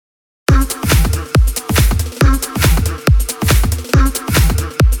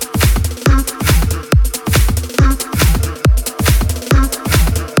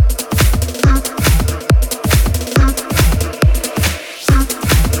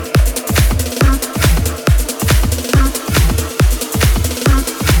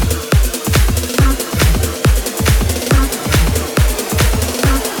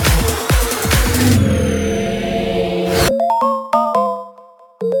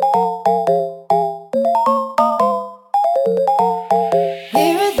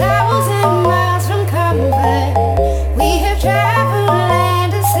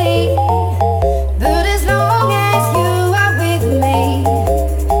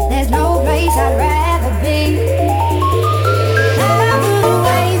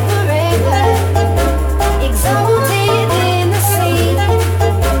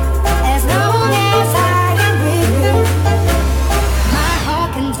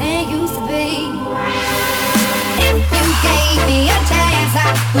everything used to be. If you gave me a chance, I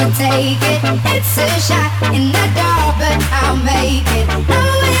would take it. It's a shot in the dark, but I'll make it.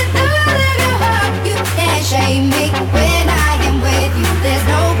 Knowing the little heart, you can't shame me. When I am with you, there's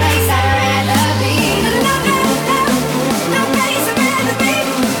no place I'd rather be. No place I'd rather be.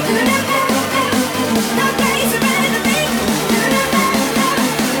 No place I'd rather be.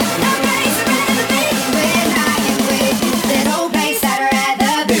 No place I'd rather be. When I am with you, there's no place I'd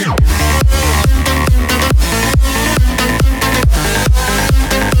rather be.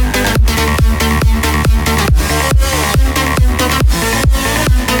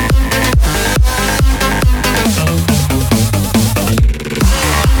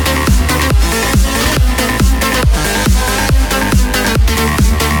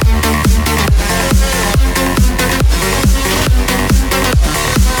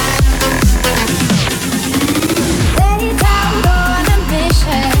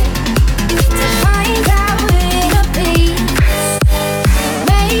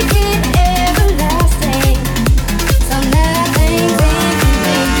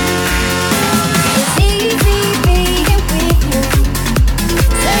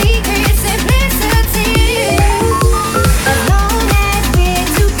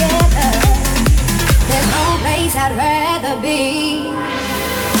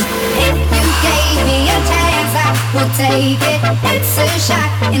 Take it, it's a shot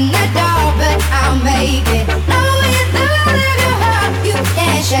in the dark, but I'll make it. Knowing the little heart, you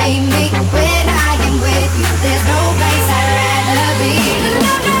can't shame me. When I am with you, there's no place I'd rather be.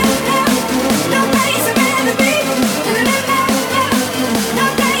 No place I'd rather be. No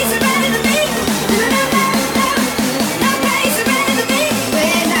place I'd rather be. No place I'd rather be.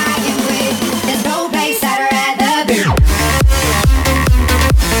 When I am with you, there's no place I'd rather be.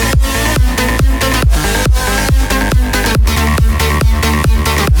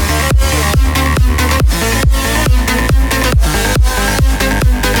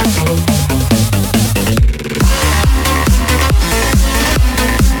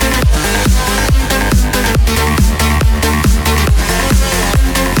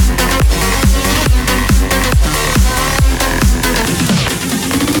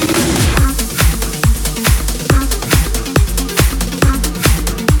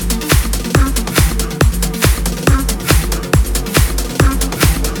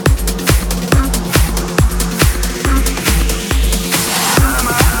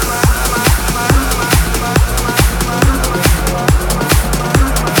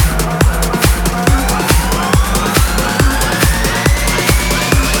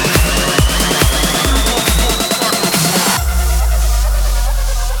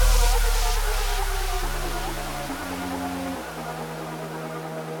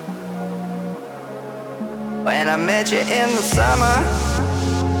 When I met you in the summer,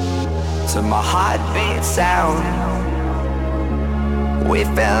 to my heartbeat sound, we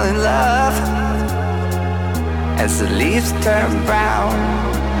fell in love as the leaves turn brown.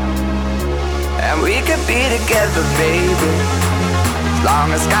 And we could be together, baby, as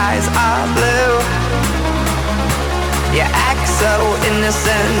long as skies are blue. You act so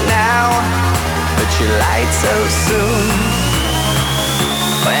innocent now, but you lied so soon.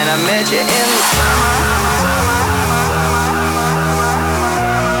 When I met you in the summer,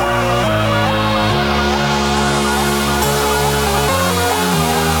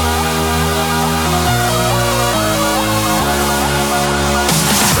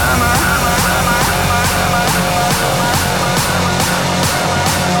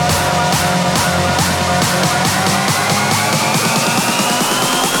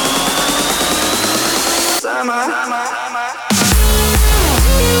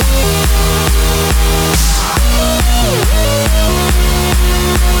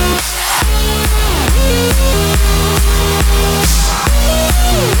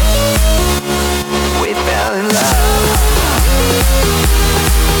 we fell in love.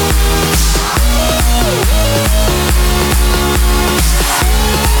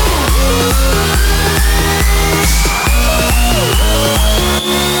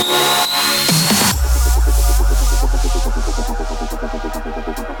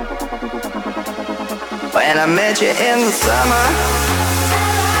 When I met you in the summer,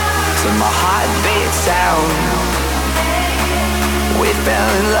 to my heartbeat sound, we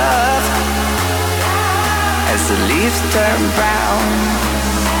fell in love as the leaves turn brown.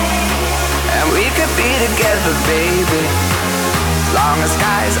 And we could be together, baby, as long as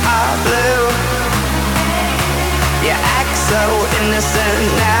skies are blue. You act so innocent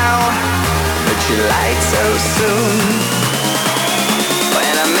now, but you lied so soon.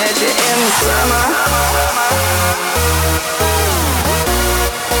 When I met you in the summer,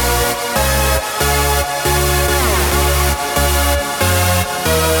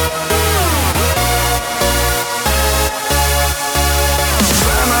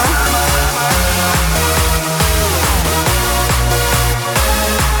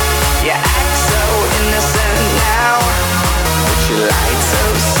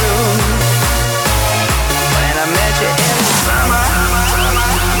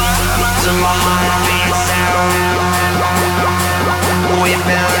 we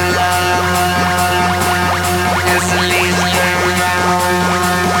fell in love as the leaves turn round,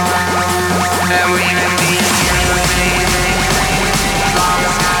 and we can be together, baby, long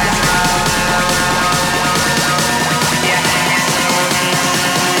as skies are yeah.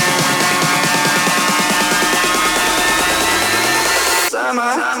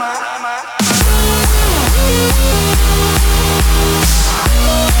 Summer.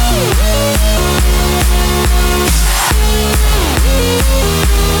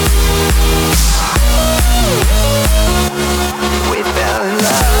 We fell in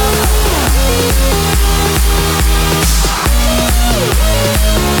love.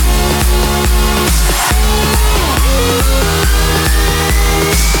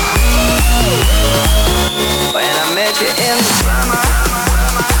 When I met you in the summer.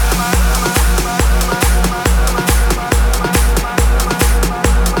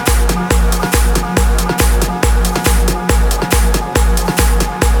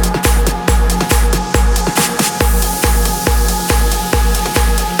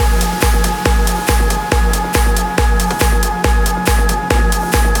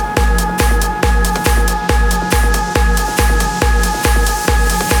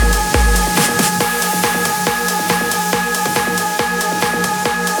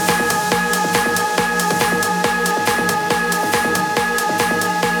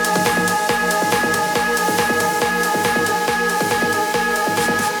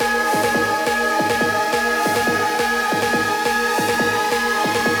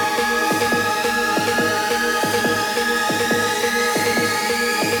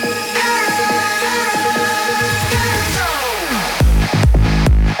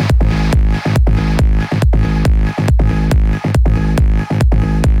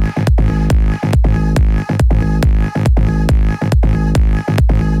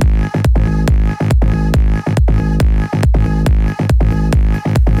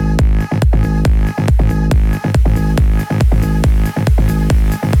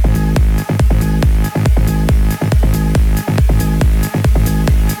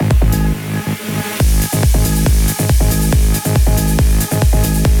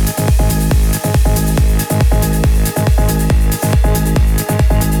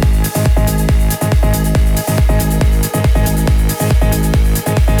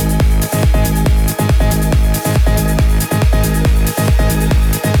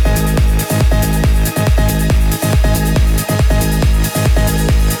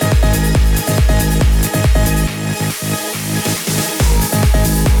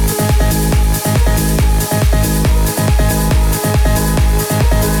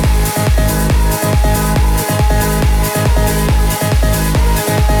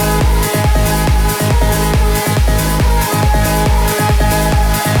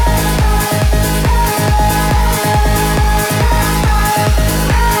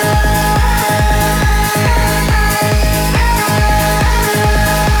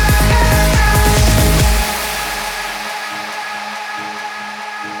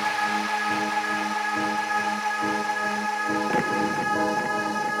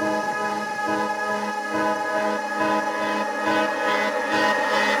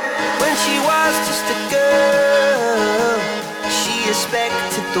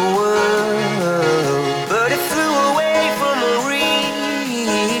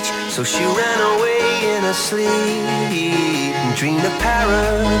 So she ran away in her sleep and dreamed of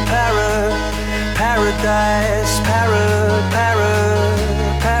paradise,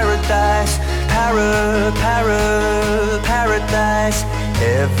 paradise.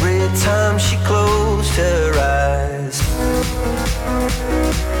 Every time she closed her eyes.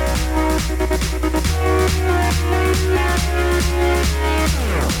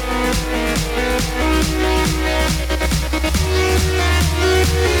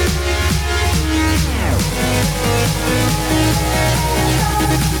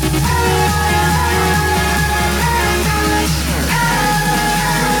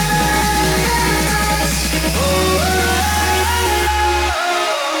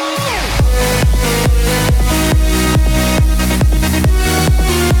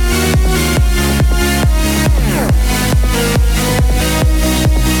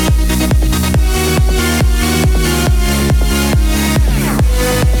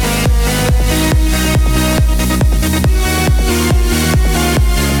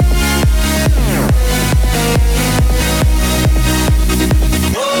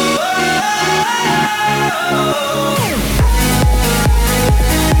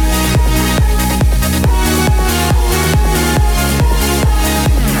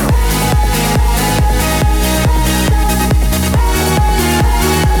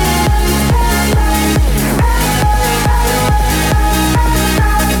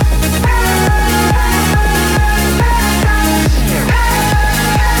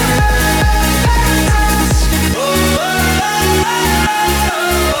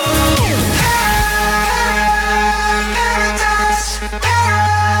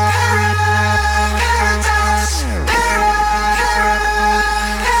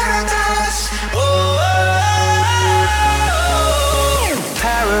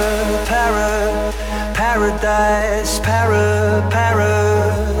 paradise,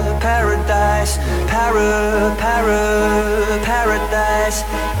 paradise, paradise.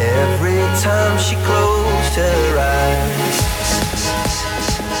 Every time she closed her eyes.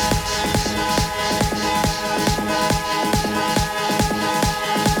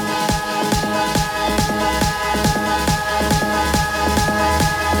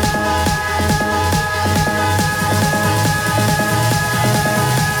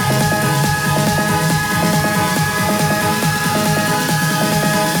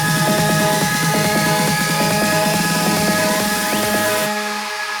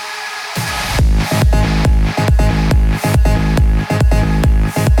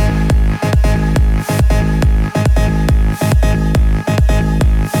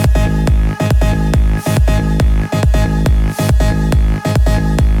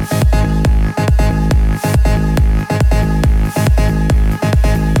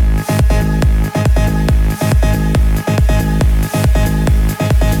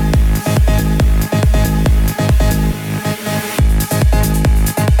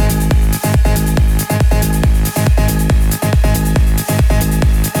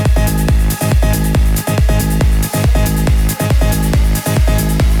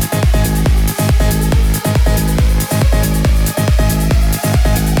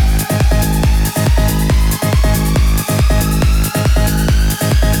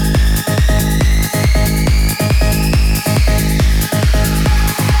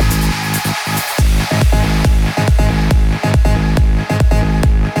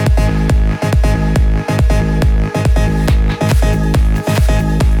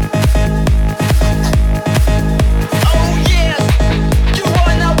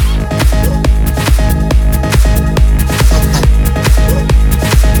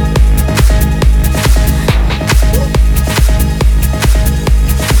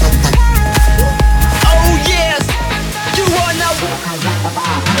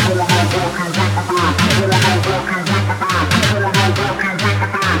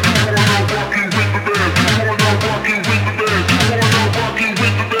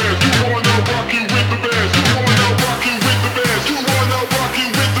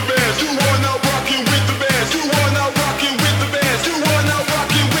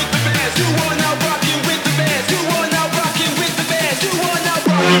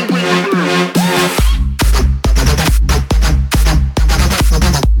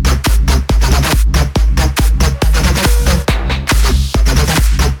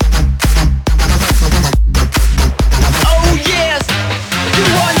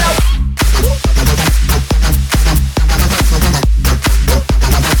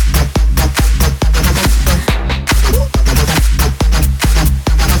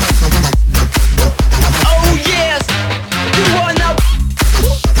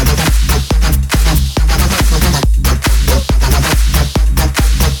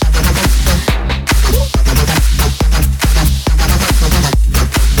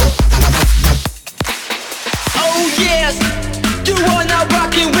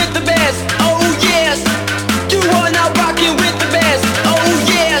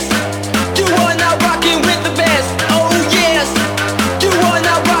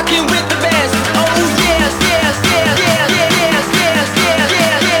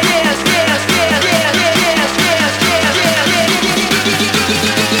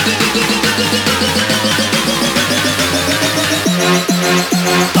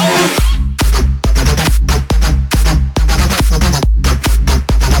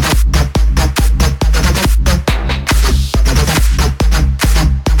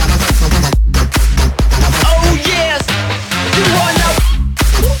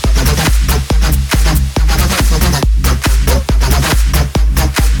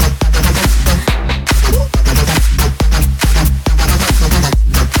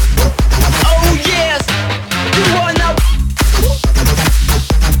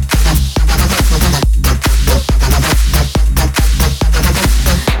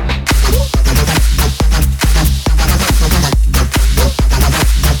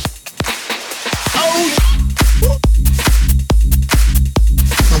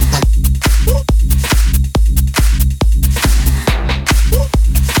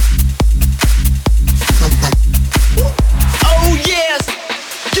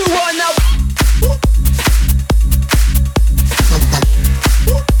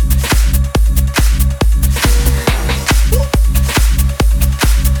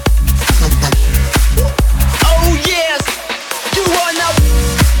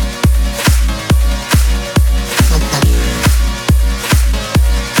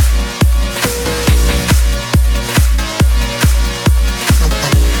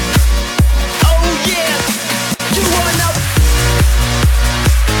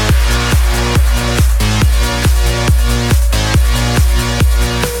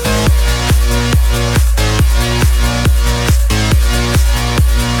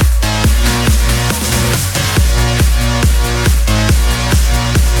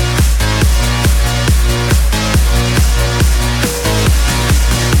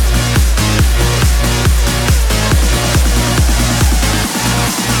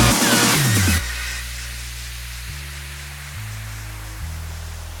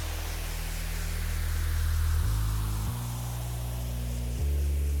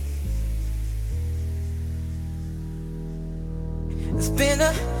 It's been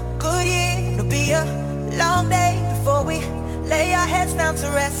a good year, it'll be a long day before we lay our heads down to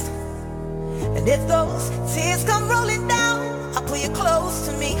rest. And if those tears come rolling down, I'll pull you close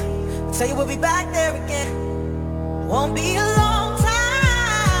to me, tell you we'll be back there again. Won't be a long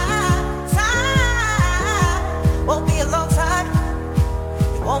time, won't be a long time,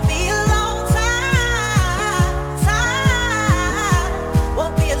 it won't be a long time,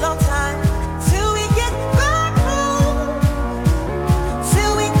 won't be a long time, till we get back home,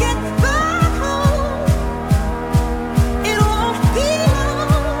 till we get back home, it won't be long,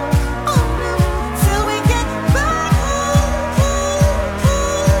 oh no, till we get back home.